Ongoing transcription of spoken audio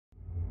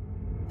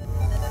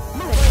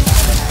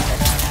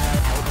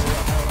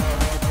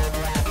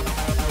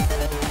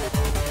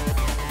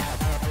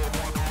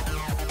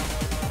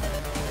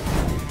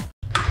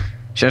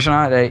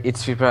Tjena, det är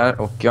It's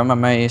här och jag är med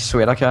mig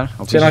SweDuck här.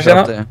 Och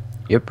Tjena.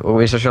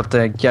 Och vi ska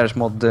köra Garage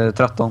Mod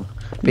 13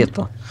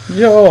 beta.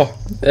 Ja,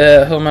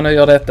 hur man nu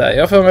gör detta.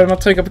 Jag får med att man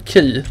trycker på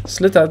Q.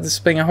 Sluta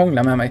springa och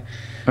hångla med mig.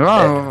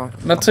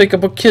 Man trycker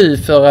på Q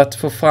för att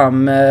få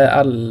fram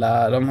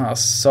alla de här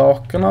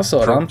sakerna och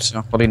sådant. Props,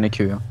 ja. Håll in i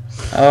Q, ja.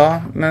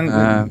 Ja, men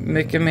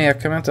mycket mer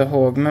kan jag inte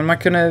ihåg. Men man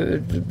kunde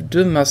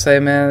dumma sig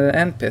med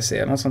NPC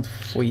eller något sånt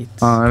skit.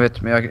 Ja, jag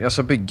vet, men jag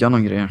ska bygga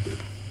någon grej.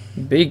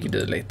 Bygg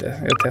du lite,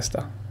 jag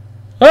testar.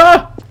 Ah!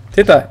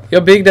 Titta,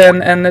 jag byggde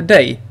en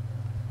dig.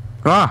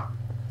 Va?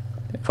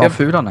 Fan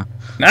ful han är.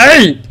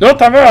 Nej! Låt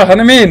han vara, han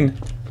är min!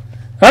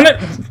 Han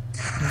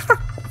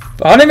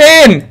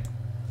är min!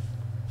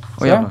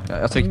 Åh jävlar,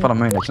 jag trycker på alla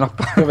möjliga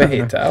knappar. Går vi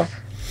hit här.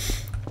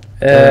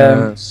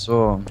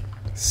 Så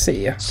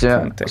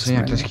Kontext.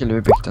 egentligen skulle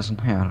vi bygga en sån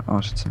här.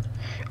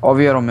 Ja,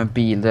 vi gör om en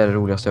bil, det är det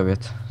roligaste jag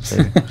vet.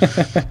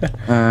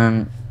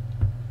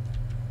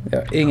 Jag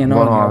har ingen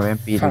var aning. Har vi en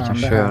bil vi kan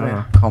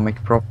köra? Comic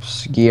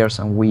props, gears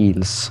and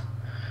wheels.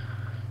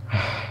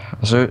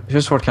 Alltså,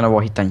 hur svårt kan det vara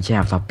att hitta en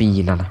jävla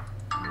bil eller?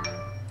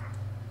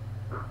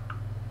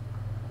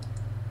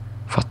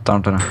 Fattar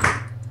inte det.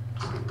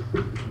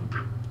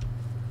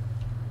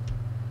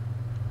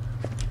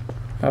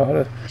 Ja,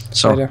 det.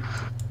 Så. Det.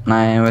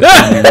 Nej, jag vet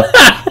inte.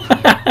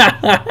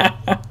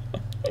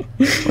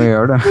 Vad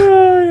gör det?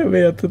 Jag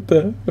vet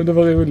inte, men det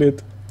var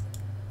roligt.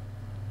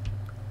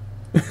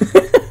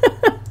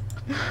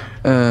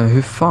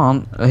 Hur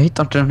fan? Jag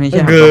hittar inte den här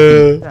jävla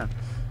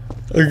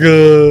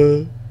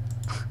bilen.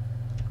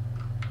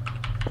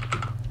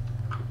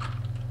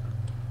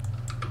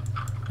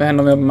 Vad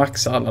händer om jag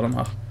maxar alla de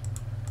här?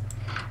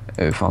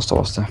 Hur fan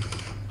stavas det?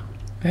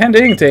 Det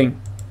händer ingenting.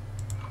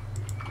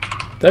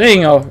 Det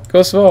ringer. Gå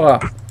och svara.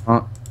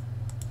 Ja.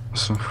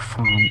 Så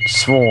fan.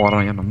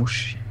 Svara jävla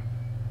morsi.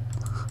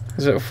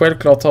 Så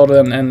självklart har du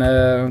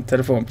en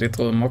telefon på ditt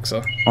rum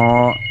också.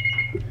 Ja.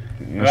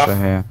 Jag så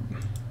här.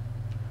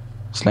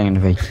 Släng den i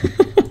väggen.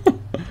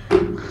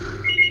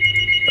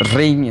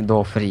 Ring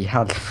då för i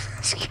helvete.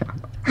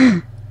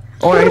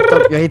 Åh,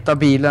 jag hittar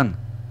bilen.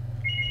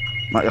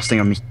 Jag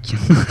stänger micken.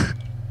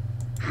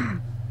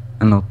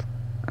 Eller något.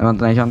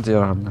 Vänta, jag kan inte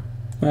göra det.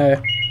 Nej.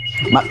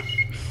 Men.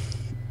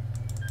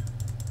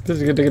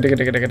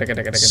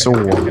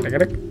 Så.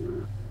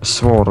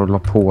 Svara och la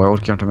på. Jag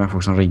orkar inte med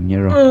folk som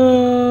ringer då.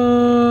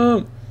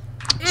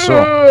 Så.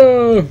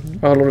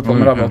 Vad håller du på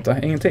med där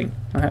borta? Ingenting?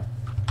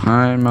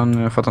 Nej,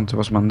 men jag fattar inte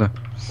vad som hände.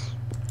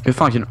 Hur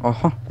fan kan...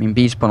 Aha, min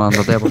bil på den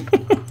andra där borta.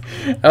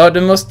 Ja,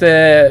 du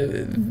måste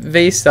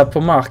visa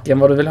på marken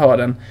var du vill ha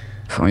den.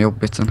 Fan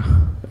jobbigt den.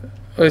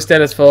 Och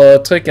istället för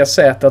att trycka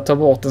Z och ta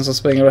bort den så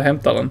springer du och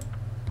hämtar den.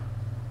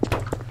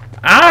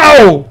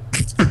 Au!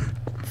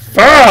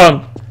 Fan!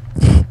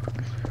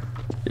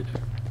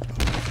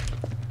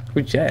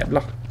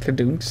 Jävlar,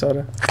 kadunk sa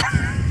det.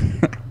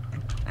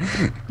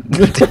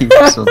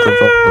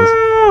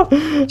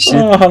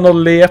 Han har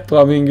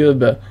lepra min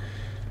gubbe.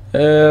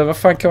 Vad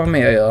fan kan man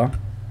mer göra?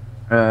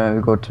 Vi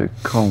går till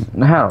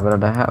det här har vi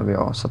det här vi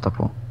har satt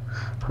på.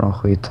 För de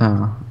skit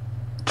här.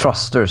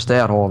 Trusters,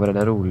 där har vi det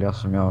där roliga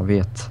som jag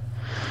vet.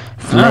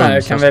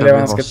 Jag kan välja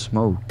vad man ska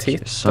smoke,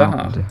 titta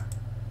här.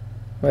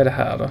 Vad är det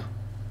här då?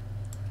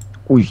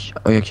 Oj,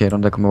 okej,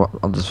 de där kommer vara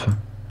alldeles för...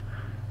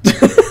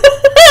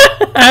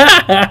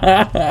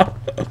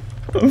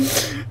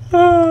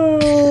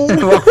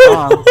 Vad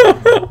fan?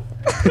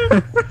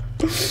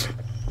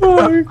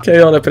 Kan jag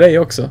göra det på dig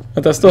också?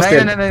 Vänta, stå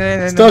still.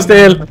 Nej. Stå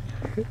still!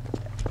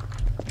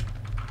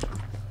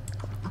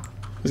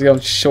 Vi ska ha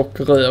en tjock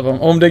röv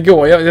om det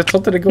går. Jag tror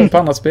inte det går på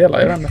andra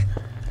spelare, jag vet inte.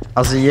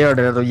 Alltså gör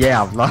det då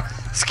jävla.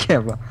 Ska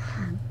jag bara...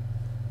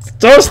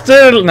 Stå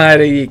still! Nej,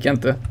 det gick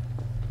inte.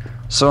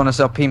 Så nu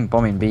ska jag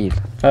pimpa min bil.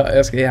 Ja,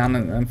 jag ska ge han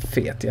en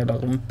fet jävla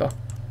rumpa.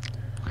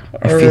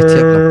 En fet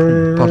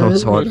jävla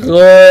pumpa,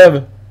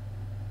 röv!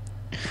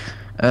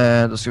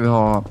 Då ska vi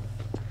ha...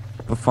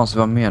 Vad fan ska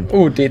vi ha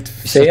med? Ditt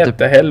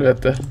feta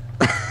helvete.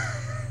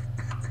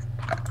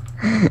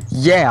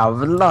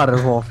 Jävlar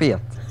vad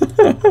fet.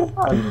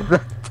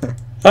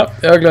 Ja,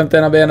 jag har glömt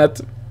ena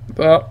benet.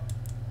 Ja.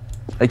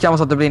 Det kan vara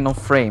så att det blir någon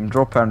frame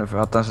drop här nu för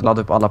att den ska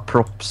ladda upp alla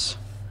props.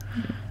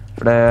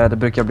 För det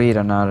brukar bli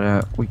den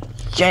när... Oj,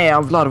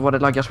 jävlar vad det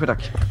laggar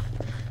SweDuck.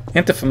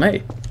 Inte för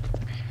mig.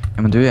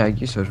 Ja, men du äger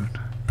ju servern.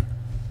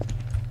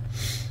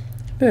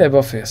 Det är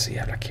bara för jag är så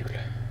jävla kul.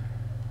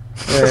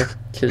 Det är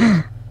kul.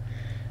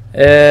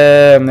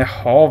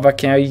 Jaha, vad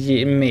kan jag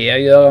mer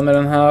göra med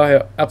den här? Jag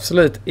har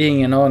absolut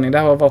ingen aning. Det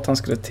här var vart han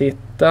skulle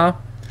titta.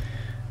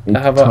 Det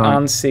här var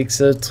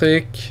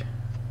ansiktsuttryck.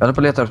 Jag är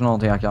på att leta efter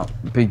någonting jag kan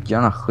bygga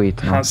den här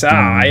skiten. Han ser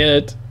arg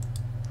ut.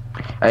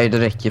 Nej, det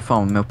räcker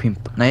fan med att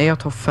pimpa. Nej, jag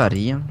tar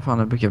färgen. Fan,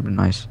 det brukar bli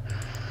nice.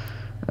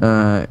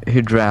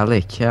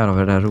 Hydraulic. Här har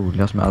vi det där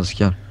roliga som jag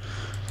älskar.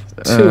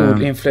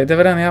 Tool inflate. Det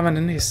var den jag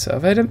använde nyss.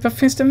 Vad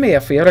finns det mer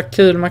för jävla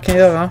kul man kan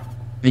göra?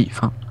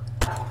 Fan.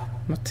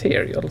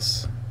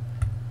 Materials.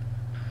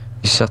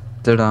 Vi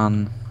sätter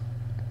den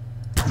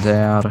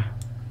där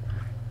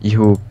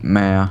ihop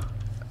med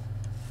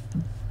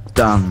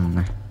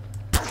den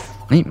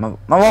Nej, men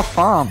vad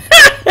fan?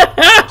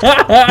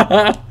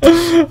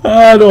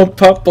 Du har en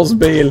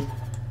pappersbil.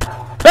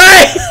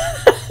 Nej!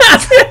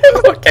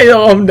 Vad kan jag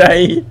göra om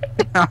dig?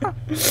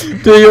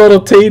 Du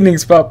gjorde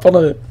tidningspapper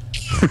nu.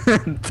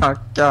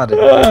 Tackar.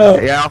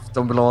 Jag är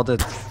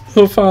Aftonbladet.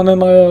 Hur fan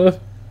ändrar jag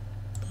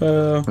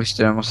det? Just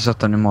det, jag måste sätta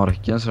den i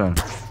marken sådär.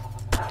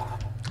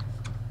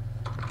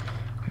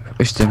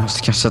 Just det, jag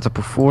måste kanske sätta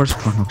på force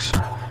på den också.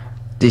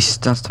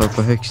 Distance tar jag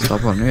på högsta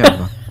bara, nu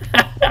jävlar.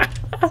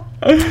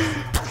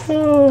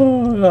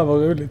 Det här var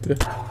roligt ju.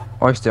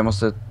 Ja just det, jag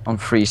måste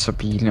unfreeza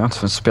bilen. Jag har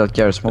inte spelat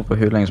Garry's Mod på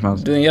hur länge som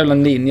helst. Du är en jävla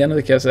ninja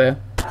nu kan jag säga.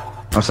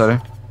 Vad sa du?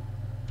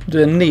 Du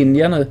är en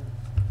ninja nu.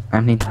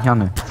 En ninja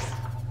nu.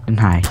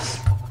 Nice.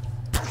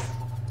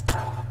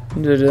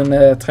 Nu är du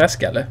en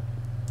träskalle.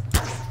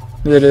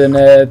 Nu är du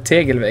en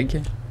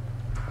tegelvägg.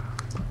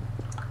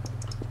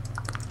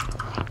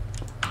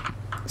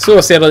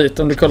 Så ser det ut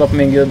om du kollar på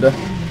min gubbe.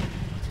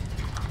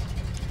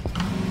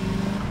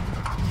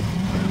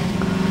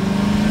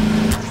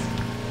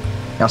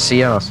 Jag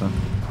ser alltså.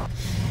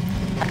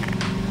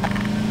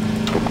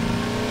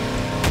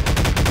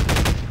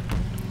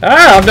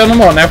 Han blev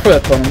normal när jag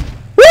sköt på honom.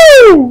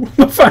 Woo!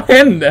 Vad fan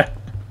hände?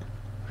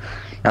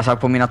 Jag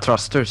satt på mina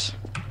thrusters.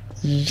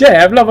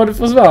 Jävlar vad du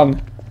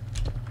försvann.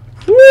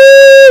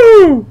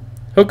 Woo!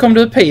 Hur kom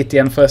du upp hit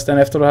igen förresten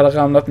efter du hade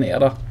ramlat ner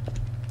där?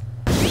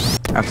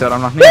 Efter jag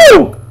ramlat ner?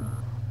 Woo!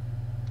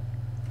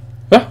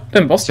 Va?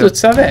 Den bara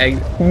studsar iväg.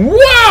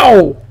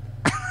 Wow!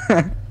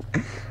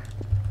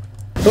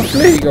 Då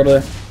flyger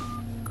du.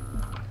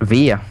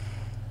 V.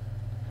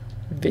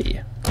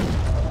 V.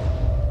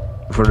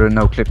 Får du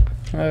no-clip?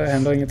 Det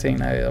händer ingenting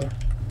när jag gör det.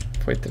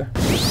 Skit i det.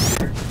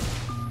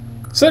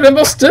 Så den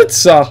bara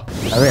studsar.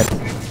 Jag vet.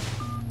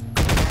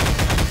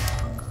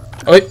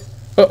 Oj.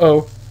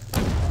 Uh-oh.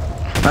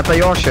 Vänta,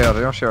 jag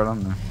kör den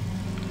nu.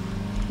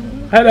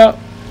 Hejdå.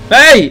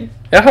 Nej!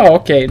 Jaha,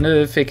 okej.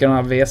 Nu fick jag den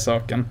här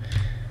V-saken.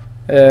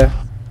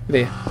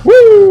 V.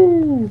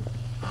 Woo!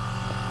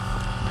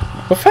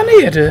 Vad fan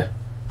är du?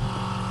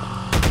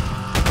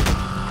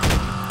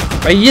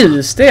 Vad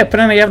ljus det är på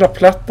den här jävla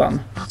plattan.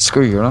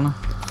 Skojar den?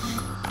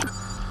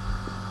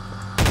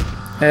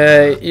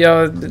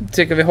 Jag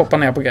tycker vi hoppar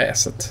ner på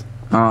gräset.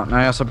 Ja,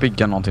 nej jag ska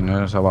bygga någonting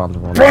nu så jag var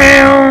allvarlig.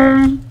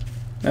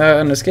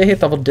 Nu ska jag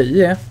hitta var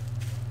du är.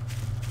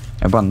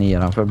 Jag är bara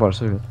nedanför, bara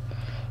så ut.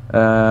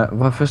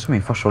 Varför ska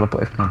min farsa hålla på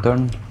att öppna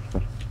dörren?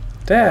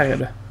 Där är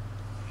du.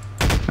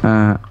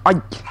 Aj!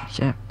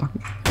 Jävlar.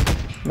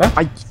 Va?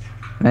 Aj!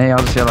 Nej, jag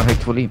hade så jävla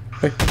högt volym.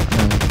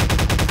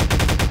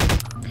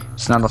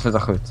 Snälla sluta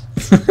skjut.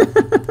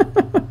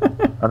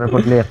 Jag hade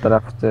fått leta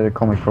efter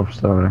comic props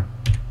där.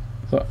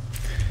 Så.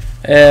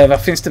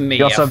 Vad finns det mer?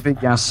 Jag ska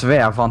bygga en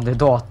svävande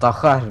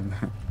dataskärm.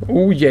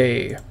 Oh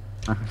yeah.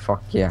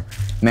 Fuck yeah.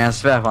 Med en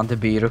svävande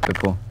byr uppe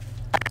på.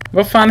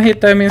 Vad fan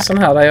hittar jag min sån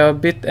här där jag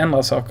bytt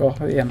ändra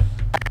saker igen?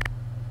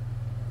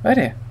 Vad är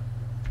det?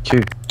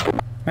 Kul.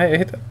 Nej, jag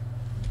hittar.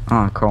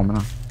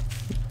 Kameran.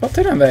 Vart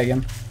är den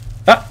vägen?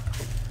 Va?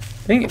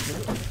 Det är inget...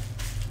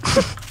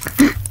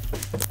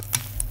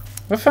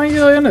 Vad fan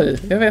gör jag nu?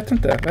 Jag vet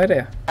inte. Vad är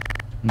det?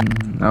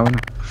 Ja,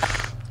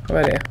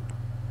 Vad är det?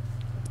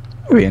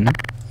 jag vet inte.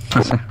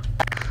 Alltså.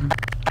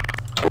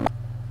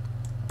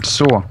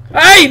 Så.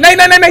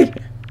 Nej!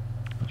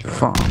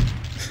 Fan.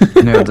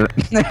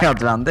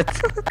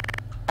 Nödvändigt.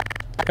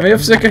 Ja, men jag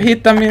försöker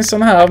hitta min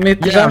sån här,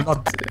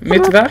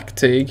 mitt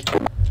verktyg.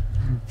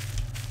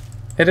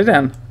 Är det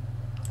den?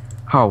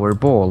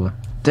 Powerball.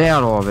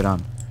 Där har vi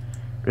den.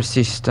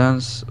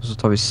 Resistance. Och så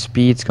tar vi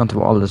speed. Ska inte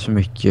vara alldeles för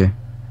mycket.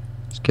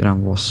 Ska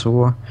den vara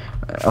så.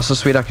 Alltså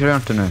SweDuck, rör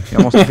inte nu.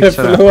 Jag måste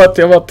fixa det. Förlåt,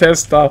 jag bara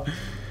testar.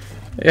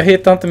 Jag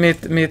hittar inte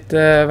mitt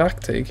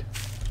verktyg.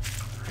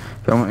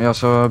 Jag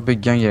ska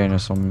bygga en grej nu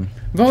som...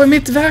 Var är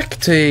mitt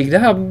verktyg? Det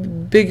här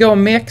bygga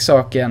om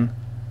meksaken.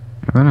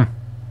 Jag vet inte.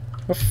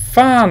 Vad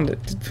fan?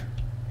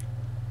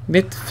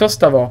 Mitt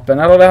första vapen.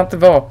 Eller det är inte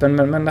vapen,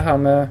 men det här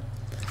med...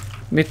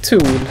 Mitt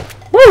tool.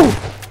 Woo!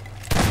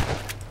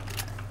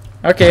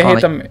 Okej, jag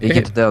hittar... Jag kan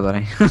inte döda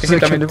dig. Så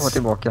kan du vara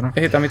tillbaka nu.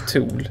 Jag hittar mitt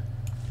tool.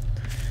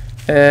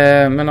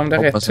 Men om det är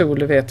rätt tool,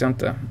 det vet jag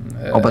inte.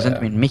 Hoppas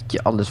inte min mick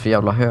är alldeles för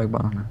jävla hög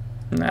bara nu.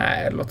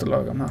 Nej, låt det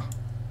lagom här.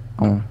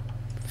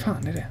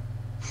 Fan är det?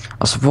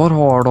 Alltså, var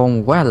har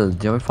de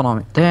weld? Jag vill fan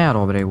ha... Där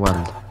har vi det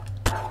weld.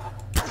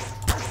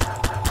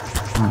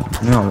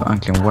 Nu har vi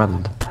äntligen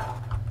weld.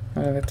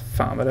 Jag vet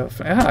fan vad det var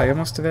för... Jaha, jag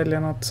måste välja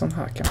något sånt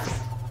här kanske.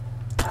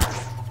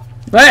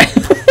 Nej!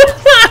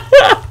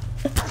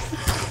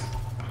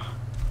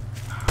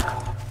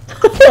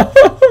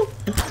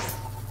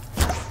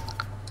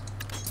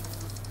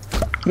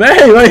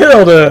 Nej, vad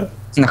gör du?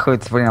 Jag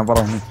skjuter på dina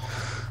ballonger.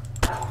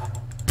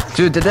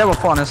 Du, det där var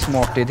fan en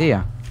smart idé.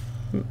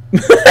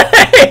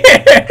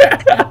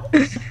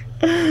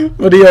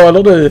 Vad det gör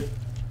eller du?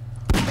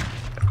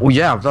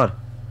 Jävlar.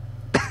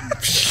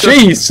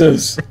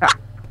 Jesus!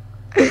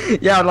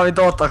 Jävlar i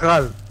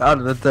dataskärm.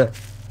 Helvete.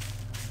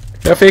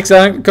 Jag fixar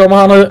den. Kommer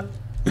han nu?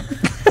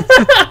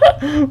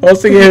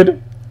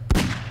 Varsågod.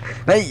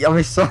 Nej, jag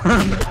missade.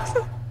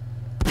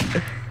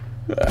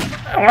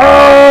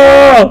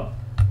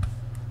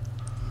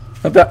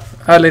 Vänta,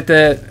 här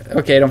lite...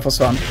 Okej, de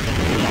försvann.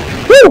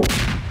 Woo!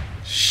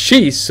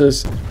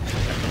 Jesus!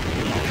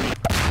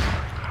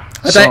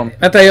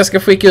 Vänta, jag ska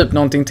skicka upp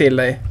någonting till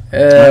dig.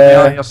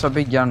 Jag ska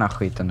bygga den här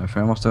skiten nu, för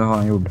jag måste ha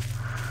den gjord.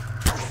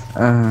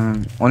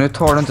 Och nu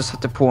tar du inte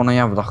sätter på någon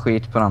jävla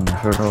skit på den,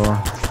 för då...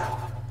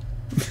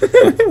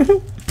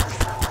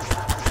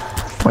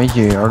 Vad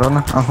gör du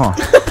nu? Jaha.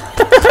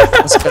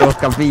 Jag ska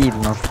åka bil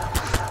nu.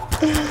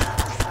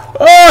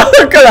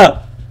 Kolla!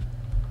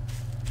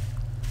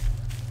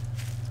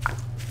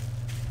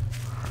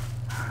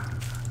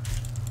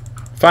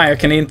 Fan, jag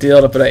kan inte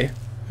göra det på dig.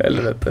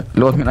 Helvete.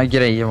 Låt mina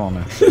grejer vara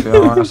nu.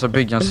 För jag ska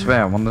bygga en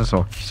svävande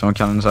sak som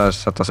kan så här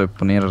sättas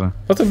upp och ner. Och så.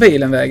 Vart tar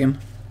bilen vägen?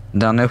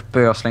 Den är uppe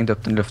och jag har slängt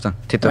upp den i luften.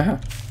 Titta upp.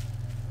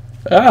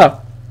 Ja.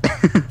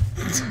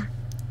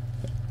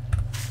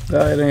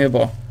 Där är den ju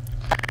bra.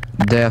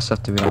 Där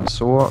sätter vi den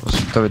så. Och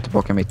så tar vi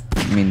tillbaka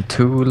min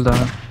tool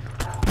där.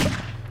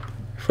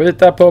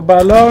 Skjuta på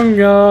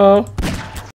ballonger.